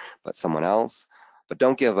you, but someone else. But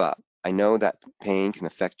don't give up. I know that pain can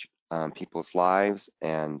affect people's lives,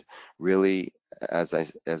 and really, as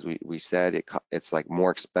we said, it's like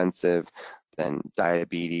more expensive than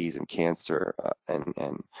diabetes and cancer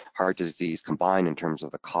and heart disease combined in terms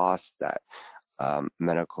of the cost that the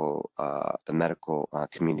medical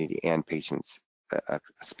community and patients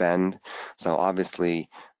spend. So obviously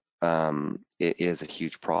it is a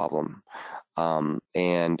huge problem,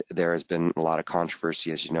 and there has been a lot of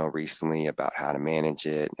controversy, as you know, recently about how to manage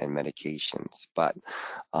it and medications, but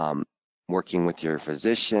working with your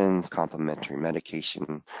physicians, complementary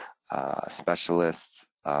medication specialists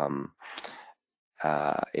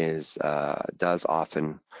does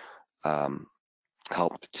often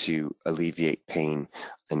help to alleviate pain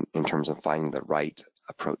in terms of finding the right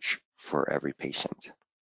approach for every patient.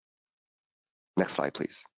 Next slide,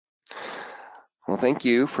 please. Well, thank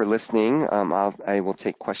you for listening. I will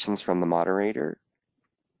take questions from the moderator.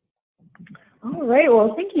 All right.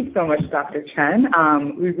 Well, thank you so much, Dr. Chen.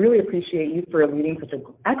 We really appreciate you for leading such an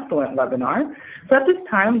excellent webinar. So at this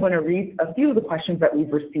time, I'm going to read a few of the questions that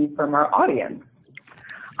we've received from our audience.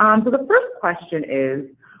 So the first question is,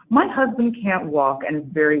 my husband can't walk and is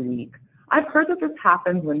very weak. I've heard that this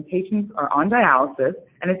happens when patients are on dialysis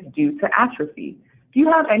and it's due to atrophy. Do you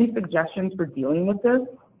have any suggestions for dealing with this?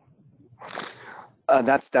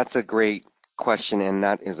 That's a great question, and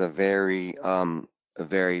that is a very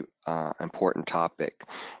important topic.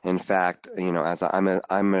 In fact, as I'm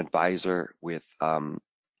an advisor with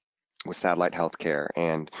Satellite Healthcare,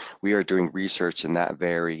 and we are doing research in that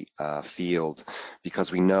very field, because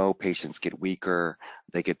we know patients get weaker,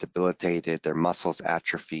 they get debilitated, their muscles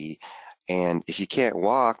atrophy, and if you can't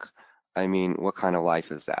walk, I mean, what kind of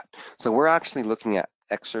life is that? So we're actually looking at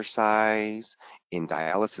exercise in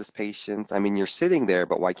dialysis patients. I mean, you're sitting there,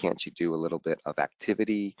 but why can't you do a little bit of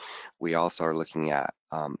activity? We also are looking at,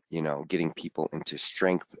 getting people into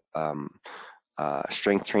strength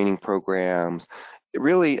training programs. It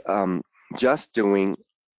really just doing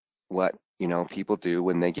what people do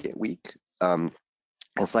when they get weak.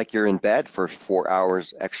 It's like you're in bed for 4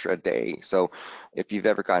 hours extra a day. So if you've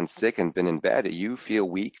ever gotten sick and been in bed, you feel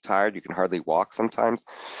weak, tired, you can hardly walk sometimes.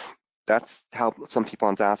 That's how some people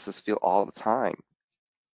on dialysis feel all the time.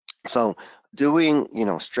 So doing,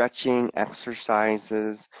 stretching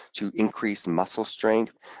exercises to increase muscle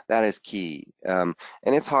strength, that is key. And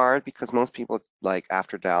it's hard because most people, like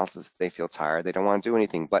after dialysis, they feel tired. They don't want to do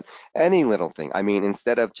anything, but any little thing. I mean,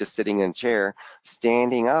 instead of just sitting in a chair,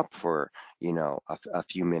 standing up for, a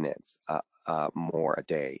few minutes more a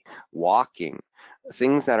day, walking,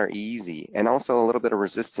 things that are easy, and also a little bit of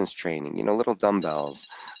resistance training, little dumbbells,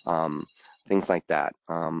 um, things like that.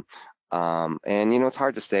 And it's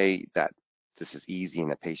hard to say that this is easy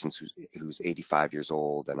in a patient who's 85 years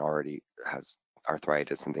old and already has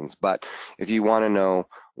arthritis and things. But if you want to know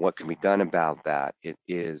what can be done about that, it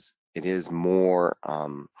is more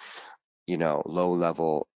low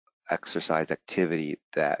level exercise activity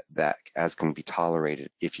that as can be tolerated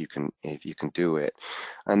if you can do it.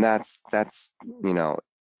 And that's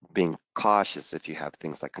being cautious if you have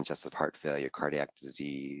things like congestive heart failure, cardiac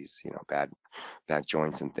disease, bad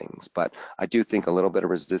joints and things. But I do think a little bit of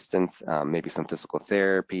resistance, maybe some physical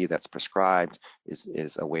therapy that's prescribed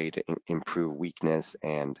is a way to improve weakness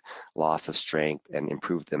and loss of strength and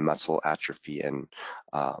improve the muscle atrophy and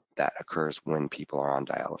that occurs when people are on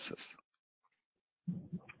dialysis.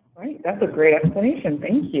 Right, that's a great explanation.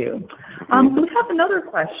 Thank you. Mhm. So we have another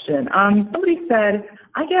question. Somebody said,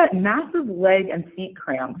 I get massive leg and feet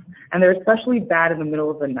cramps, and they're especially bad in the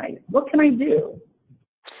middle of the night. What can I do?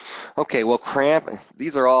 Okay, well,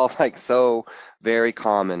 these are all like so very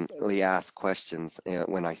commonly asked questions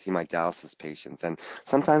when I see my dialysis patients, and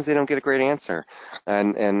sometimes they don't get a great answer,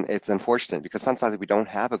 and it's unfortunate because sometimes we don't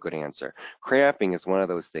have a good answer. Cramping is one of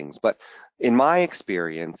those things, but in my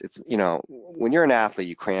experience, it's, when you're an athlete,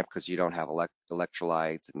 you cramp because you don't have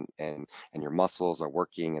electrolytes and your muscles are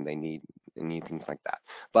working and they need things like that.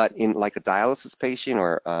 But in like a dialysis patient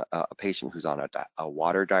or a patient who's on a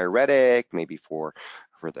water diuretic, maybe for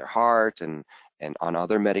their heart and on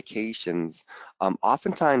other medications,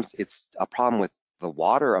 oftentimes it's a problem with the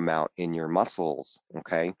water amount in your muscles,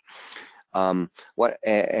 okay?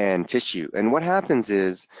 And tissue. And what happens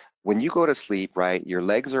is when you go to sleep, right, your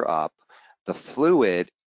legs are up, the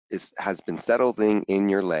fluid has been settling in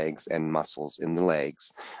your legs and muscles in the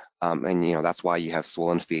legs. And that's why you have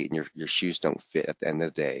swollen feet and your shoes don't fit at the end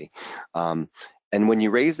of the day. And when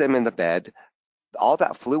you raise them in the bed, all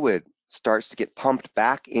that fluid starts to get pumped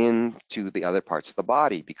back into the other parts of the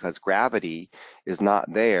body because gravity is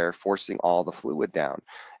not there forcing all the fluid down.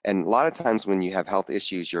 And a lot of times when you have health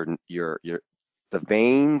issues, the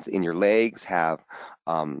veins in your legs have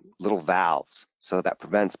little valves, so that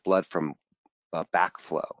prevents blood from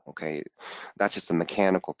backflow. Okay, that's just a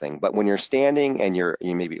mechanical thing. But when you're standing and you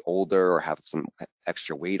may be older or have some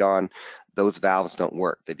extra weight on, those valves don't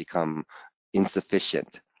work. They become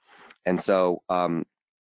insufficient. And so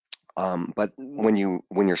but when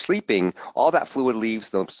you're sleeping, all that fluid leaves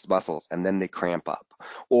those muscles and then they cramp up.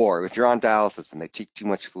 Or if you're on dialysis and they take too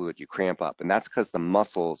much fluid, you cramp up. And that's because the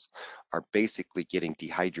muscles are basically getting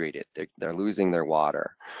dehydrated. They're losing their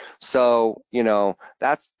water. So,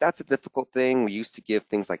 that's a difficult thing. We used to give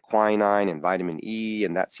things like quinine and vitamin E,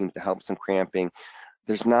 and that seems to help some cramping.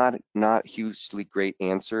 There's not hugely great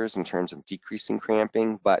answers in terms of decreasing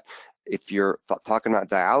cramping, but if you're talking about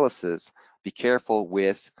dialysis, be careful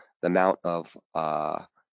with the amount of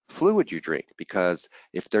fluid you drink, because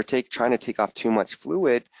if they're trying to take off too much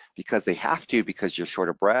fluid because they have to, because you're short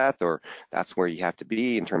of breath, or that's where you have to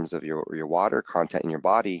be in terms of your water content in your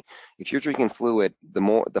body. If you're drinking fluid,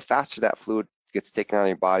 the faster that fluid gets taken out of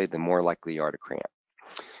your body, the more likely you are to cramp.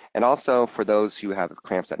 And also for those who have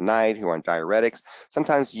cramps at night, who are on diuretics,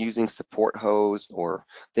 sometimes using support hose or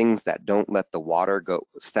things that don't let the water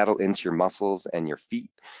settle into your muscles and your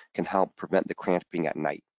feet can help prevent the cramping at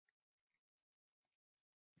night.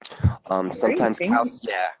 Great, Sometimes thank you. calcium,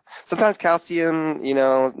 yeah. Sometimes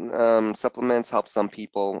calcium, supplements help some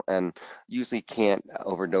people, and usually can't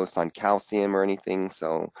overdose on calcium or anything.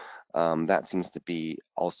 So that seems to be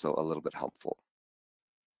also a little bit helpful.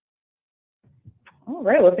 All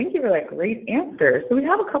right, well, thank you for that great answer. So we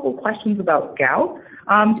have a couple questions about gout.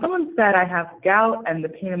 Someone said, I have gout and the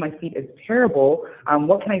pain in my feet is terrible.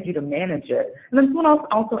 What can I do to manage it? And then someone else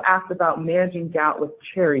also asked about managing gout with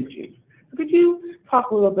cherry juice. So could you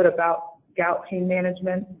talk a little bit about gout pain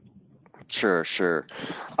management? Sure. So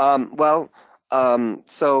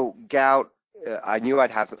gout, I knew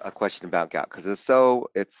I'd have a question about gout because it's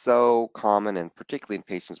so common, and particularly in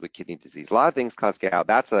patients with kidney disease. A lot of things cause gout.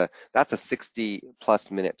 That's a 60 plus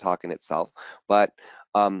minute talk in itself. But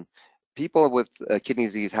people with kidney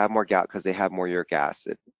disease have more gout because they have more uric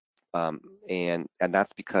acid. And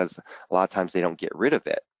that's because a lot of times they don't get rid of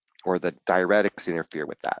it, or the diuretics interfere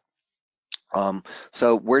with that.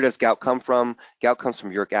 So where does gout come from? Gout comes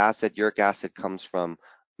from uric acid. Uric acid comes from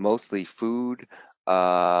mostly food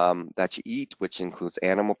that you eat, which includes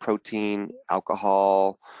animal protein,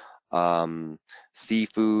 alcohol,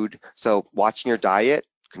 seafood. So watching your diet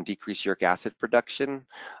can decrease uric acid production.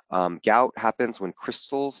 Gout happens when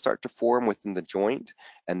crystals start to form within the joint,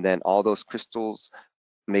 and then all those crystals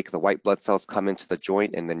make the white blood cells come into the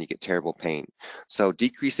joint, and then you get terrible pain. So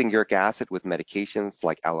decreasing uric acid with medications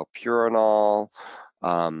like allopurinol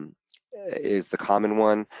is the common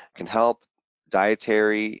one, can help.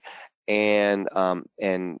 Dietary, and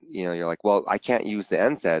you're like, well, I can't use the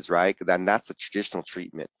NSAIDs, right? Then that's a traditional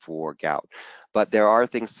treatment for gout. But there are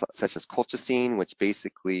things such as colchicine, which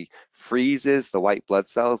basically freezes the white blood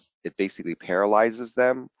cells. It basically paralyzes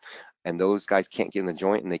them, and those guys can't get in the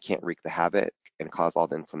joint, and they can't wreak the havoc and cause all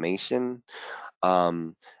the inflammation.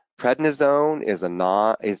 Prednisone is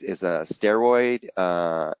a steroid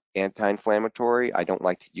anti-inflammatory. I don't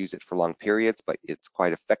like to use it for long periods, but it's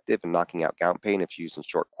quite effective in knocking out gout pain if used in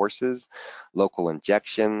short courses, local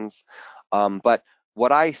injections. But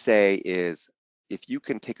what I say is, if you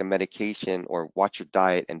can take a medication or watch your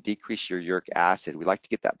diet and decrease your uric acid, we like to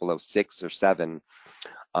get that below 6 or 7,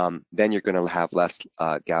 then you're going to have less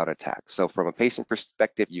gout attacks. So from a patient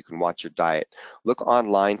perspective, you can watch your diet. Look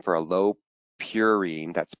online for a low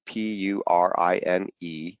purine, that's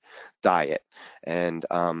Purine diet, and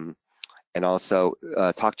also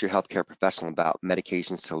talk to your healthcare professional about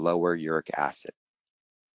medications to lower uric acid.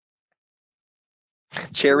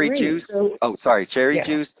 Cherry Great. juice. So, Oh, sorry, cherry yeah.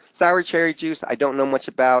 juice. Sour cherry juice, I don't know much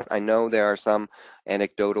about. I know there are some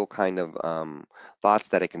anecdotal kind of thoughts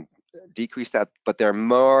that it can decrease that, but there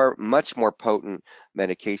are much more potent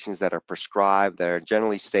medications that are prescribed that are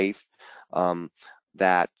generally safe,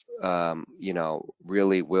 that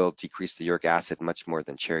really will decrease the uric acid much more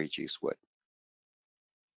than cherry juice would.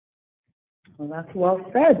 Well, that's well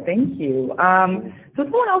said. Thank you. So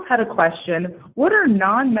someone else had a question. What are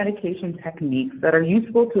non-medication techniques that are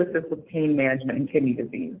useful to assist with pain management in kidney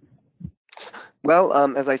disease? Well,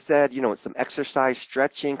 as I said, it's some exercise,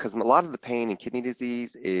 stretching, because a lot of the pain in kidney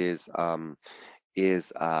disease is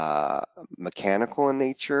mechanical in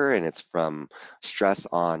nature, and it's from stress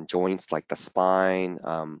on joints like the spine,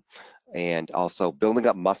 and also building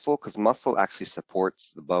up muscle, because muscle actually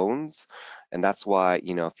supports the bones. And that's why,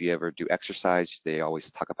 if you ever do exercise, they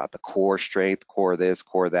always talk about the core strength, core this,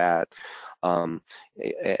 core that. And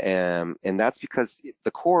that's because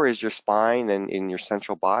the core is your spine and in your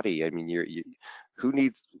central body. I mean, who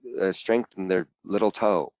needs strength in their little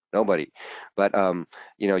toe? Nobody. But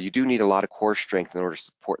you do need a lot of core strength in order to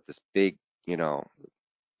support this big,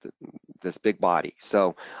 this big body.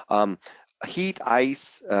 So heat,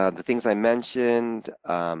 ice, the things I mentioned,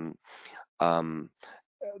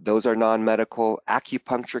 those are non-medical.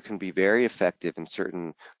 Acupuncture can be very effective in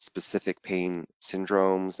certain specific pain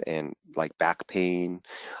syndromes and like back pain.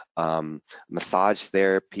 Massage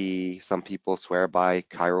therapy, some people swear by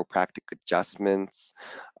chiropractic adjustments.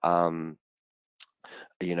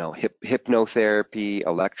 Hypnotherapy,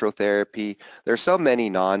 electrotherapy. There's so many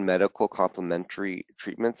non-medical complementary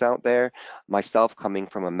treatments out there. Myself, coming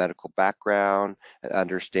from a medical background and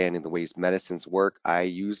understanding the ways medicines work, I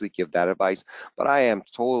usually give that advice, but I am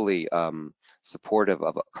totally supportive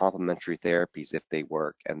of complementary therapies if they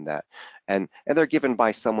work, and they're given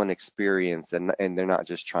by someone experienced, and they're not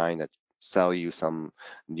just trying to sell you some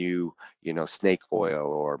new, snake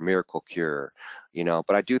oil or miracle cure.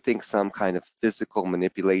 But I do think some kind of physical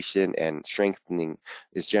manipulation and strengthening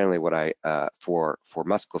is generally what I, for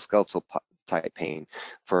musculoskeletal type pain.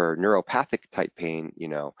 For neuropathic type pain,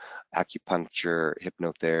 acupuncture,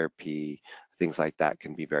 hypnotherapy, things like that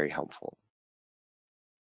can be very helpful.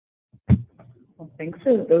 Well, thanks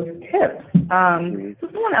for those tips. So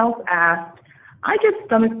someone else asked, I get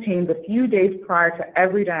stomach pains a few days prior to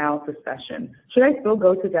every dialysis session. Should I still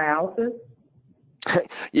go to dialysis?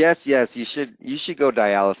 Yes, you should go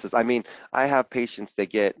dialysis. I mean, I have patients, they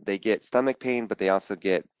get stomach pain, but they also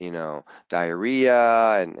get,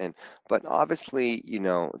 diarrhea, and but obviously,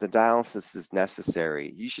 the dialysis is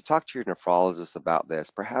necessary. You should talk to your nephrologist about this.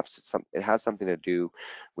 Perhaps it has something to do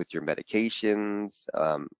with your medications.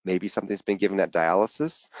 Maybe something's been given at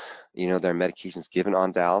dialysis. There are medications given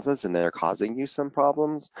on dialysis and they're causing you some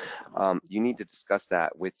problems. You need to discuss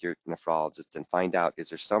that with your nephrologist and find out, is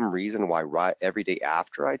there some reason why every day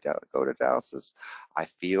after I go to dialysis, I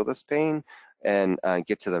feel this pain? and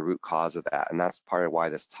get to the root cause of that. And that's part of why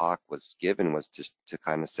this talk was given, was just to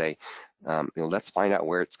kind of say, let's find out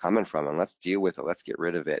where it's coming from and let's deal with it. Let's get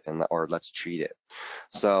rid of it, or let's treat it.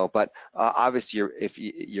 So, but obviously, if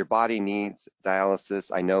your body needs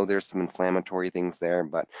dialysis, I know there's some inflammatory things there,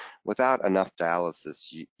 but without enough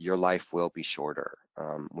dialysis, your life will be shorter.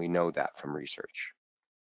 We know that from research.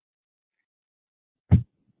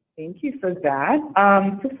 Thank you for that.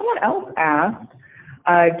 So someone else asked,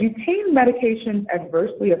 do pain medications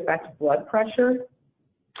adversely affect blood pressure?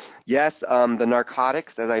 Yes, the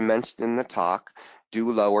narcotics, as I mentioned in the talk,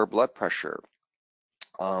 do lower blood pressure.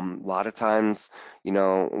 A lot of times,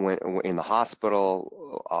 when in the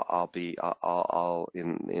hospital, I'll be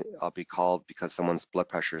called because someone's blood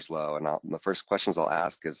pressure is low, and the first questions I'll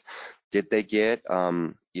ask is, did they get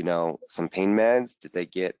some pain meds? Did they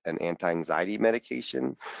get an anti-anxiety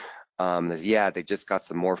medication? Yeah, they just got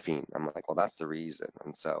some morphine. I'm like, well, that's the reason.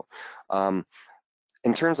 And so,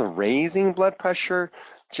 in terms of raising blood pressure,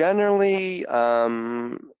 generally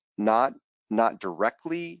not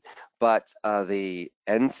directly, but the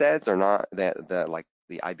NSAIDs are not like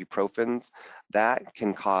the ibuprofens, that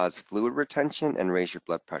can cause fluid retention and raise your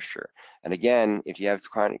blood pressure. And again, if you have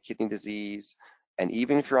chronic kidney disease, and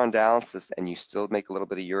even if you're on dialysis and you still make a little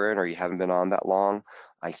bit of urine or you haven't been on that long,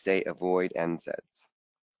 I say avoid NSAIDs.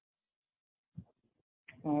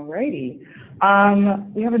 Alrighty.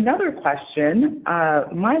 We have another question.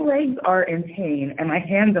 My legs are in pain and my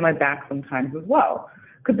hands and my back sometimes as well.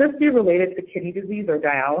 Could this be related to kidney disease or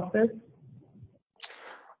dialysis?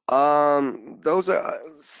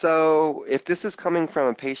 So if this is coming from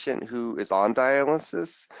a patient who is on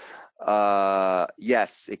dialysis,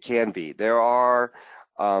 yes, it can be. There's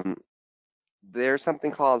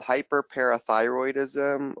something called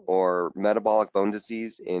hyperparathyroidism or metabolic bone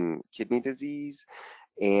disease in kidney disease.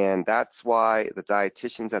 And that's why the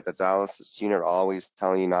dietitians at the dialysis unit are always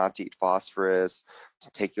telling you not to eat phosphorus,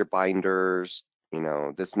 to take your binders.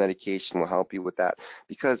 This medication will help you with that.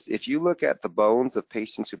 Because if you look at the bones of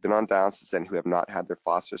patients who've been on dialysis and who have not had their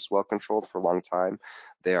phosphorus well controlled for a long time,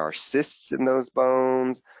 there are cysts in those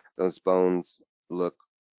bones. Those bones look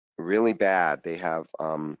really bad. They have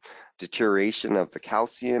deterioration of the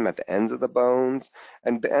calcium at the ends of the bones,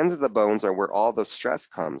 and the ends of the bones are where all the stress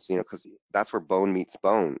comes, because that's where bone meets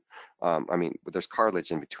bone. There's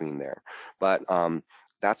cartilage in between there, but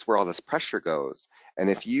that's where all this pressure goes. And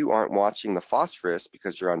if you aren't watching the phosphorus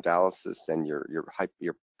because you're on dialysis and your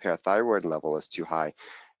parathyroid level is too high,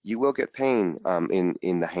 you will get pain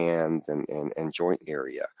in the hands and joint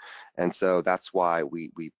area. And so that's why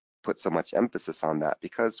we put so much emphasis on that,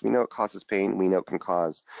 because we know it causes pain. We know it can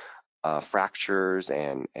cause fractures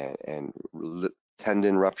and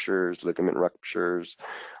tendon ruptures, ligament ruptures,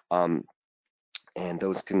 and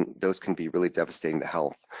those can be really devastating to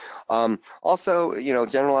health. Also,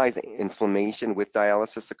 generalized inflammation with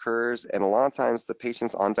dialysis occurs, and a lot of times the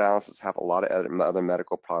patients on dialysis have a lot of other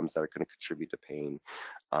medical problems that are going to contribute to pain.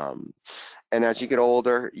 And as you get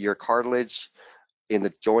older, your cartilage in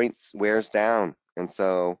the joints wears down, and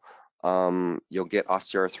so you'll get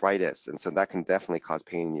osteoarthritis, and so that can definitely cause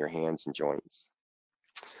pain in your hands and joints.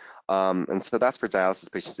 And so that's for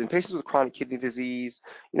dialysis patients. In patients with chronic kidney disease,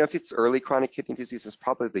 if it's early chronic kidney disease, it's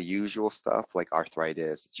probably the usual stuff like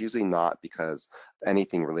arthritis. It's usually not because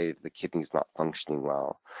anything related to the kidneys not functioning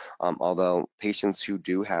well. Although patients who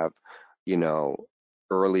do have,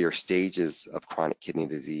 earlier stages of chronic kidney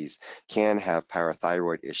disease can have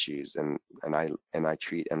parathyroid issues, and I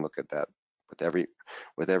treat and look at that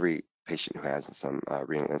with every patient who has some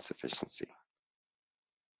renal insufficiency.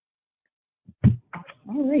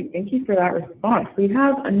 All right, thank you for that response. We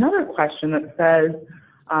have another question that says,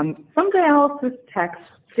 some dialysis techs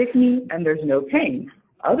stick me and there's no pain.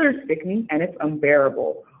 Others stick me and it's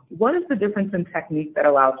unbearable. What is the difference in technique that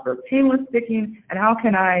allows for painless sticking, and how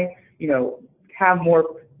can I, have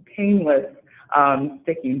more painless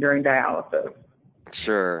sticking during dialysis?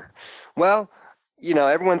 Sure. Well,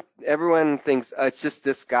 everyone thinks it's just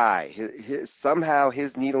this guy. Somehow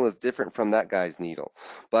his needle is different from that guy's needle,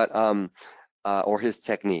 but or his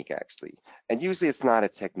technique actually. And usually it's not a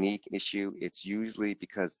technique issue. It's usually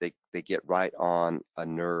because they get right on a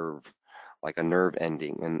nerve, like a nerve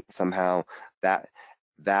ending, and somehow that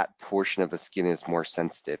portion of the skin is more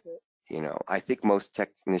sensitive. I think most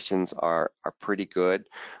technicians are pretty good,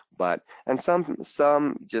 and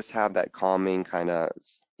some just have that calming kind of,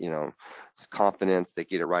 confidence. They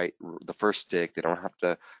get it right the first stick. They don't have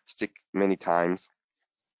to stick many times.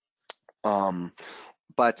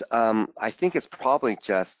 But I think it's probably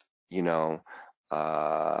just,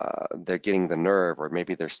 they're getting the nerve, or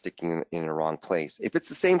maybe they're sticking in the wrong place. If it's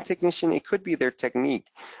the same technician, it could be their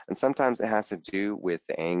technique, and sometimes it has to do with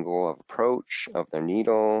the angle of approach of their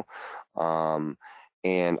needle,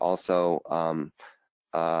 and also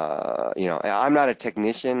you know, I'm not a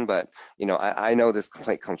technician, but you know, I know this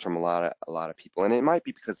complaint comes from a lot of people, and it might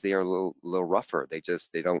be because they are a little rougher. They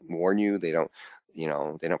don't warn you, they don't, you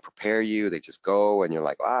know, they don't prepare you. They just go, and you're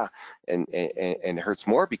like, and it hurts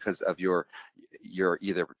more because of you're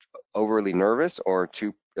either overly nervous or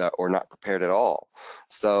too or not prepared at all.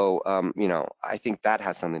 So you know, I think that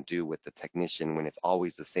has something to do with the technician when it's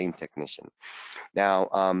always the same technician. Now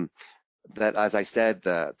that, as I said,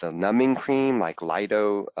 the numbing cream like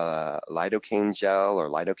lidocaine gel or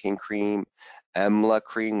lidocaine cream, EMLA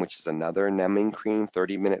cream, which is another numbing cream,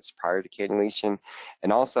 30 minutes prior to cannulation,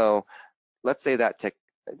 and also, let's say that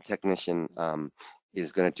technician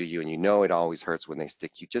is going to do you, and you know it always hurts when they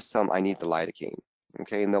stick you. Just tell them, I need the lidocaine,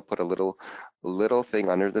 okay? And they'll put a little thing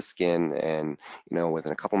under the skin, and you know,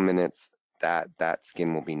 within a couple minutes, that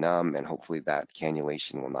skin will be numb, and hopefully that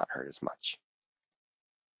cannulation will not hurt as much.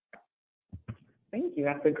 Thank you.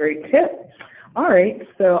 That's a great tip. All right,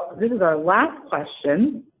 so this is our last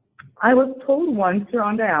question. I was told once you're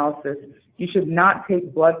on dialysis, you should not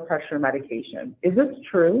take blood pressure medication. Is this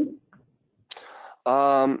true?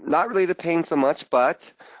 Not related to pain so much,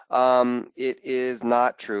 but it is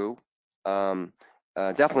not true.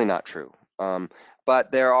 Definitely not true.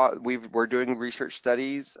 But we're doing research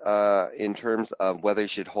studies in terms of whether you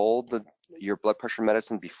should hold your blood pressure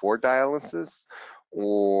medicine before dialysis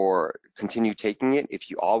or continue taking it. If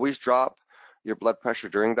you always drop your blood pressure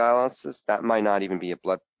during dialysis, that might not even be a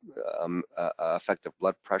effective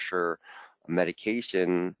blood pressure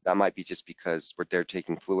medication. That might be just because they're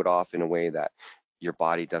taking fluid off in a way that your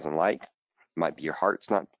body doesn't like. It might be your heart's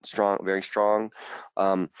not very strong.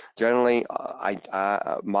 Generally,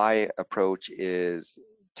 my approach is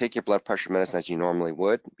take your blood pressure medicine as you normally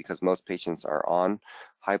would, because most patients are on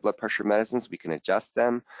high blood pressure medicines. We can adjust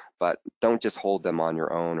them, but don't just hold them on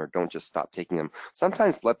your own, or don't just stop taking them.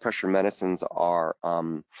 Sometimes blood pressure medicines are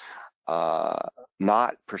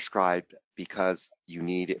not prescribed because you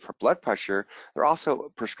need it for blood pressure. They're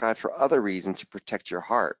also prescribed for other reasons to protect your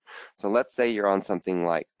heart. So let's say you're on something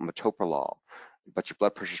like metoprolol, but your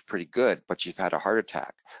blood pressure is pretty good, but you've had a heart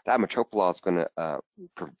attack. That metoprolol is going to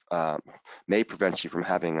may prevent you from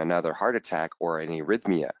having another heart attack or an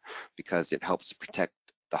arrhythmia, because it helps protect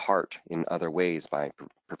the heart in other ways by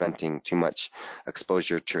preventing too much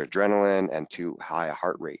exposure to adrenaline and too high a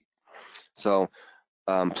heart rate. So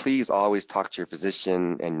please always talk to your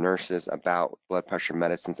physician and nurses about blood pressure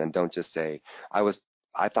medicines, and don't just say, I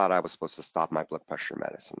thought I was supposed to stop my blood pressure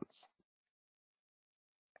medicines.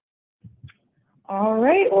 All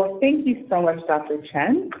right, well, thank you so much, Dr.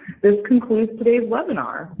 Chen. This concludes today's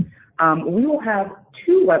webinar. We will have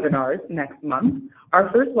 2 webinars next month. Our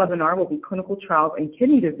first webinar will be Clinical Trials in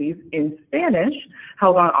Kidney Disease in Spanish,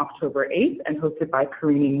 held on October 8th and hosted by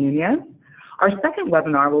Karina Nunez. Our second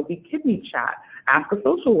webinar will be Kidney Chat, Ask a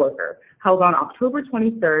Social Worker, held on October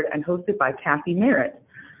 23rd and hosted by Kathy Merritt.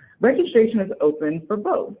 Registration is open for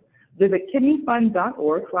both. Visit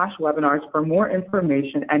kidneyfund.org/webinars for more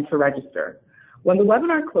information and to register. When the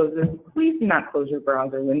webinar closes, please do not close your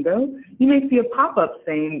browser window. You may see a pop-up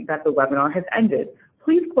saying that the webinar has ended.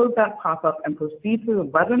 Please close that pop-up and proceed to the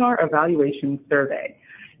webinar evaluation survey.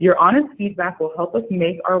 Your honest feedback will help us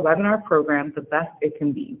make our webinar program the best it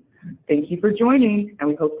can be. Thank you for joining, and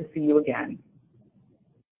we hope to see you again.